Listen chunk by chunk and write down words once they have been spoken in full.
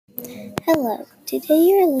Hello, today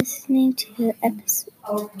you're listening to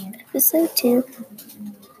episode 2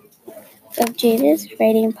 of Jada's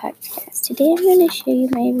Writing Podcast. Today I'm going to show you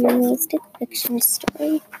my realistic fiction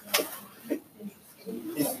story,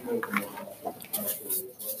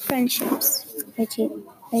 Friendships by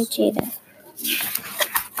Jada.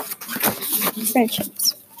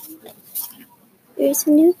 Friendships. There's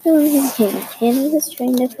a new girl named Hannah. Hannah was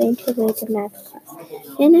trying to find her way to math class.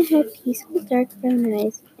 Hannah had peaceful dark brown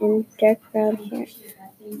eyes and dark brown hair.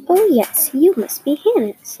 "Oh yes, you must be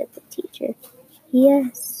Hannah," said the teacher.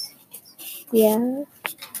 "Yes. Yeah?"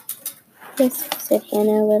 "Yes," said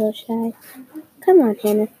Hannah, a little shy. "Come on,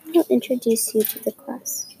 Hannah, I'll introduce you to the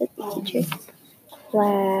class," said the teacher.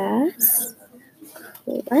 Class.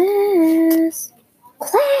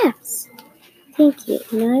 Class! "Thank you.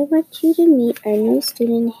 Now I want you to meet our new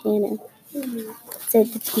student, Hannah,"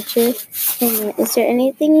 said the teacher. "Hannah, is there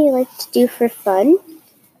anything you like to do for fun?"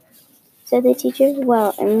 said the teacher.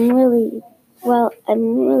 Well, I'm really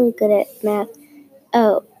good at math.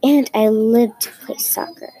 Oh, and I live to play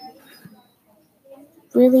soccer."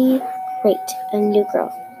 "Really? Great. A new girl.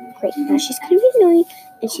 Great. Now she's going to be annoying,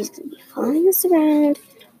 and she's going to be following us around,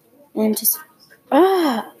 and just,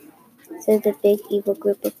 said the big evil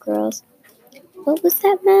group of girls. "What was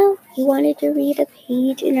that, Mel? You wanted to read a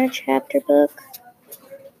page in our chapter book?"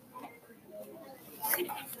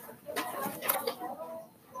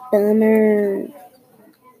 "Bummer,"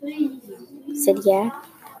 said Yeah.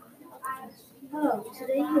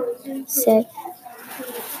 Said,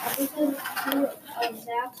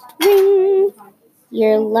 "Ring!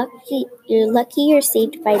 You're lucky you're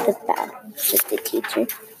saved by the bell," said the teacher.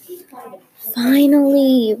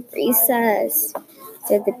 "Finally, recess,"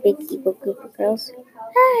 said the big evil group of girls.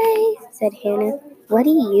 "Hi," said Hannah. "What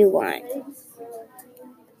do you want?"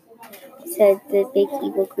 said the big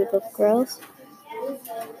evil group of girls.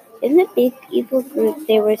 In the big evil group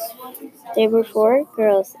there were 4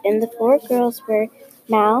 girls, and the 4 girls were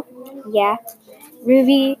Mal, Yeah,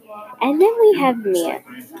 Ruby, and then we have Mia.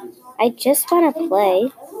 "I just want to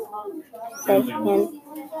play," said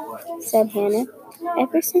Hannah.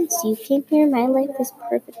 "Ever since you came here, my life was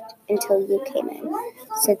perfect until you came in,"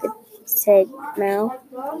 said Mal.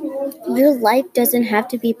 "Your life doesn't have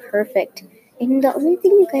to be perfect, and the only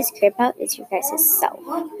thing you guys care about is your guys' self,"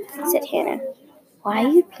 said Hannah. "Why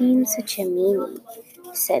are you being such a meanie?"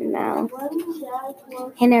 said Mal.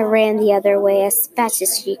 Hannah ran the other way as fast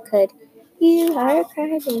as she could. "You are a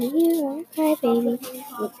crybaby, you are a crybaby."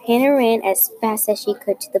 Hannah ran as fast as she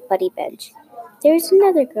could to the buddy bench. There was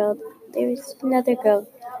another girl there. There was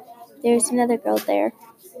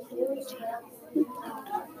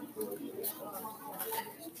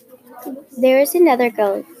another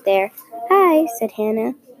girl there. "Hi," said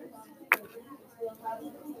Hannah.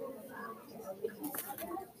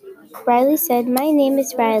 Riley said, "My name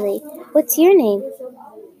is Riley. What's your name?"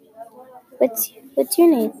 What's your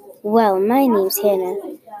name?" "Well, my name's Hannah."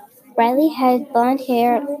 Riley had blonde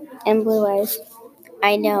hair and blue eyes.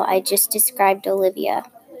 "I know, I just described Olivia.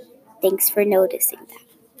 Thanks for noticing that.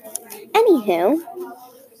 Anywho,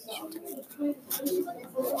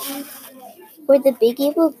 were the big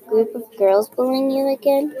evil group of girls bullying you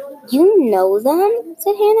again?" "You know them?"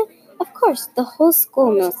 said Hannah. "Of course, the whole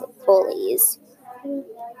school knows the bullies.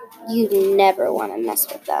 You never want to mess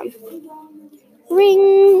with them."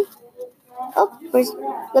 Ring! "Oh,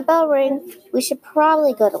 the bell rang. We should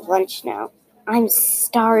probably go to lunch now." "I'm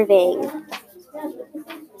starving,"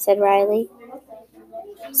 said Riley.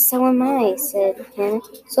 "So am I," said Hannah.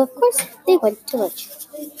 So of course they went to lunch.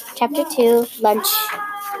 Chapter 2, Lunch.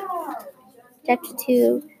 Chapter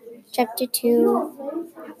 2,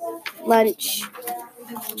 Lunch.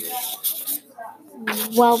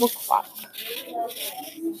 12 o'clock.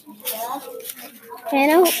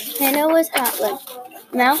 Hannah was hot lunch.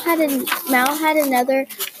 Mal had another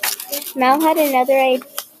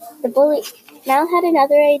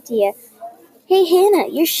idea. "Hey, Hannah,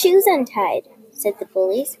 your shoe's untied," said the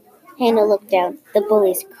bullies. Hannah looked down. The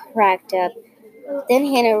bullies cracked up. Then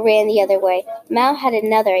Hannah ran the other way. Mal had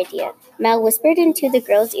another idea. Mal whispered into the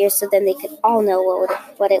girls' ears so then they could all know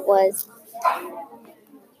what it was.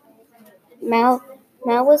 Mal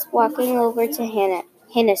was walking over to Hannah.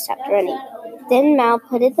 Hannah stopped running. Then Mal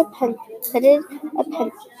put a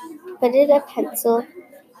pencil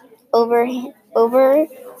over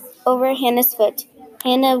Hannah's foot.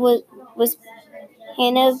 Hannah's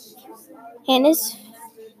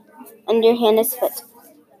under Hannah's foot.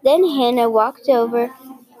 Then Hannah walked over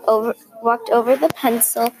the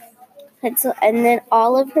pencil, and then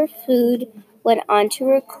all of her food went onto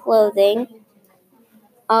her clothing.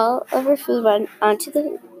 All of her food went onto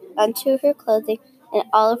her clothing. and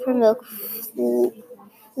all of her milk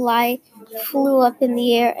flew up in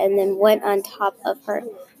the air and then went on top of her.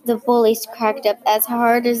 The bullies cracked up as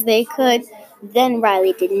hard as they could. Then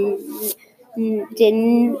Riley did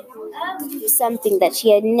something that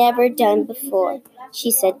she had never done before. She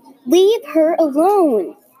said, "Leave her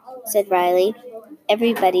alone," said Riley.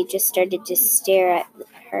 Everybody just started to stare at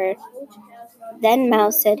her. Then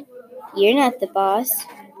Mouse said, "You're not the boss."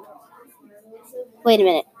 Wait a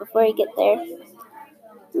minute, before I get there.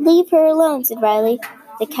 "Leave her alone," said Riley.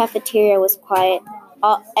 The cafeteria was quiet.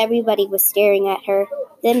 Everybody was staring at her.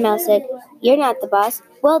 Then Mouse said, "You're not the boss."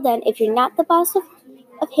 "Well then, if you're not the boss of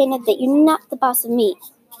Hannah, then you're not the boss of me.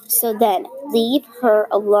 So then, leave her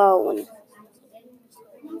alone,"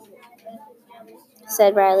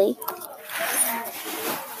 said Riley.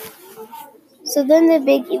 So then the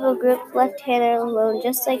big evil group left Hannah alone,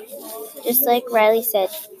 just like Riley said.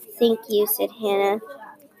 "Thank you," said Hannah.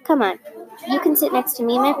 "Come on, you can sit next to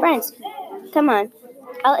me and my friends. Come on,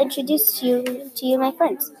 I'll introduce you to my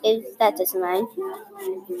friends, if that doesn't mind."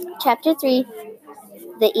 Chapter 3,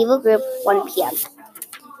 The Evil Group, 1 p.m.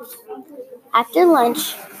 After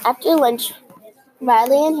lunch,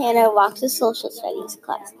 Riley and Hannah walked to social studies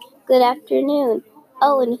class. "Good afternoon.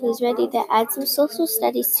 Oh, and who's ready to add some social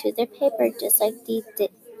studies to their paper, just like they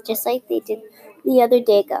did the other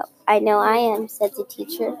day ago?" "I know I am," said the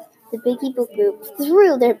teacher. The big evil group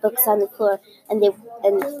threw their books on the floor, and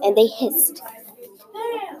they hissed.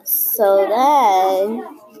 So then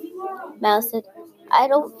Mouse said, "I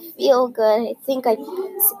don't feel good. I think I'm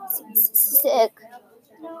sick."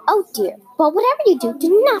 "Oh dear. Well, whatever you do, do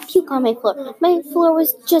not puke on my floor. My floor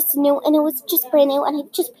was just new, and it was just brand new, and I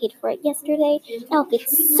just paid for it yesterday. I'll get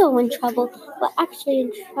so in trouble." Well, actually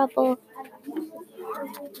in trouble.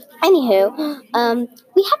 Anywho,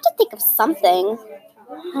 we have to think of something.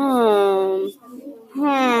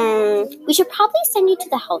 We should probably send you to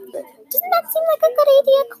the health group. Doesn't that seem like a good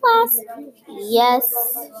idea, class? Yes,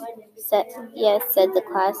 said the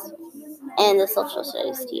class and the social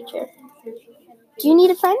studies teacher. "Do you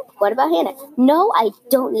need a friend? What about Hannah?" "No, I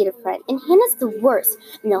don't need a friend. And Hannah's the worst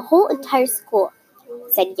in the whole entire school,"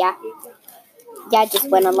 said Ya. Ya just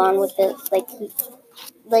went along with it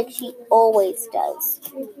like she always does.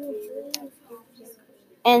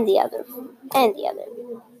 And the other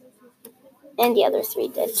three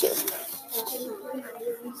did too.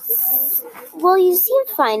 "Well, you seem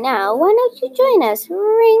fine now. Why don't you join us?"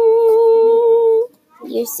 Ring!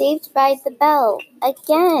 "You're saved by the bell.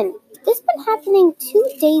 Again. This has been happening 2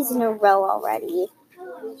 days in a row already,"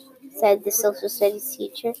 said the social studies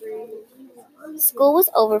teacher. School was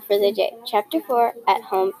over for the day. Chapter 4, At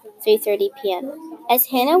Home, 3:30 p.m. As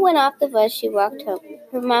Hannah went off the bus, she walked home.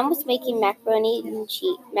 Her mom was making macaroni and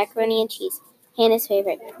cheese, Hannah's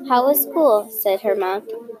favorite. "How was school?" said her mom.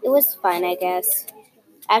 "It was fine, I guess."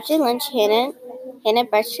 After lunch, Hannah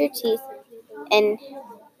brushed her teeth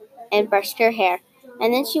and brushed her hair, and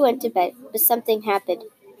then she went to bed. But something happened.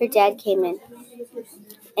 Her dad came in,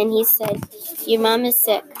 and he said, "Your mom is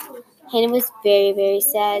sick." Hannah was very, very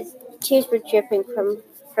sad. Tears were dripping from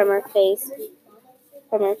her face.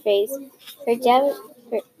 Her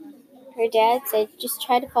dad said, "Just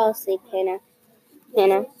try to fall asleep, Hannah."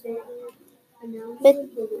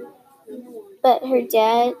 But her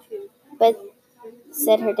dad, but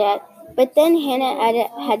said her dad. But then Hannah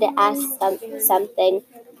had to ask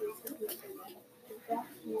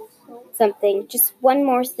something, just one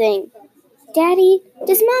more thing. "Daddy,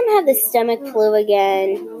 does Mom have the stomach flu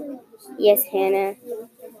again?" "Yes, Hannah,"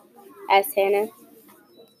 asked Hannah.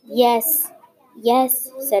 Yes,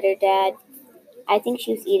 said her dad. "I think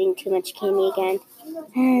she was eating too much candy again."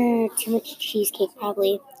 "Too much cheesecake,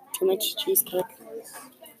 probably. Too much cheesecake."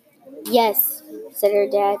 "Yes," said her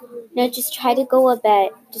dad. "No, just try to go to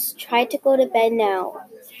bed. Just try to go to bed now,"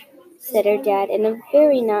 said her dad in a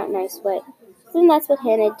very not nice way. Then that's what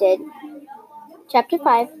Hannah did. Chapter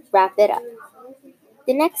 5, Wrap It Up.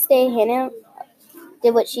 The next day, Hannah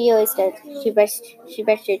did what she always does. She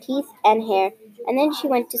brushed her teeth and hair, and then she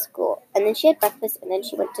went to school. And then she had breakfast, and then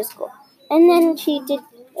she went to school. And then she did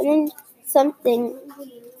something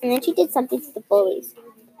to the bullies.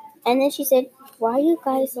 And then she said, "Why are you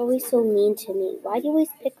guys always so mean to me? Why do you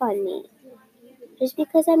always pick on me? Just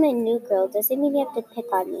because I'm a new girl doesn't mean you have to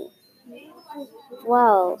pick on me."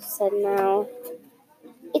 "Well," said Mal,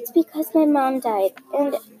 "it's because my mom died,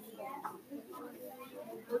 and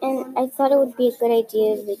I thought it would be a good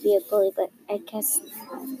idea to be a bully, but I guess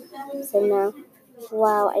not," said Mal.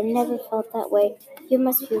 "Wow, I never felt that way. You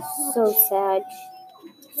must feel so sad,"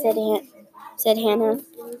 said Hannah.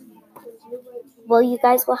 "Well, you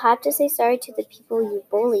guys will have to say sorry to the people you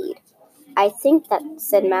bullied." "I think that,"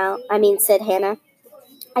 said Hannah.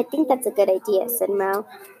 I think that's a good idea, said Mal.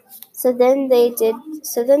 So then they did.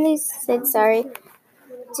 So then they said sorry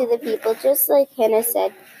to the people, just like Hannah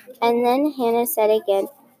said. And then Hannah said again,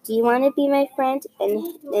 "Do you want to be my friend?" And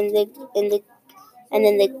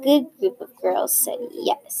then the good group of girls said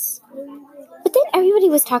yes. But then everybody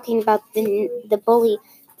was talking about the bully,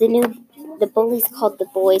 the bullies called the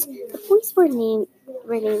boys. The boys were named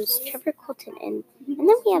Trevor, Colton, and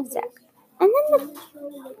then we have Zach. And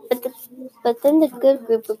then the good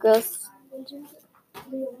group of girls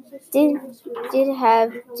did did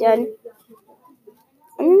have done,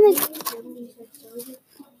 and then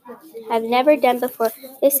have never done before.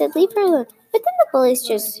 They said leave her alone. But then the bullies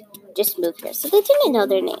just moved her, so they didn't know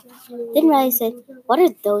their name. Then Riley said, "What are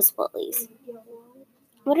those bullies?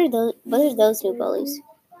 What are those new bullies?"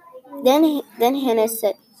 Then Hannah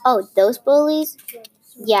said, "Oh, those bullies?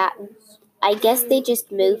 Yeah, I guess they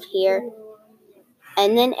just moved here."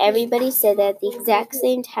 And then everybody said that at the exact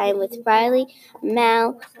same time with Riley,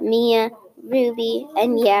 Mal, Mia, Ruby,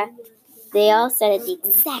 and yeah, they all said at the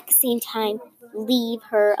exact same time, "Leave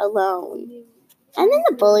her alone." And then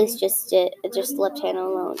the bullies just left Hannah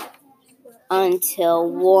alone until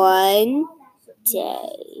one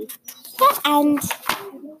day. And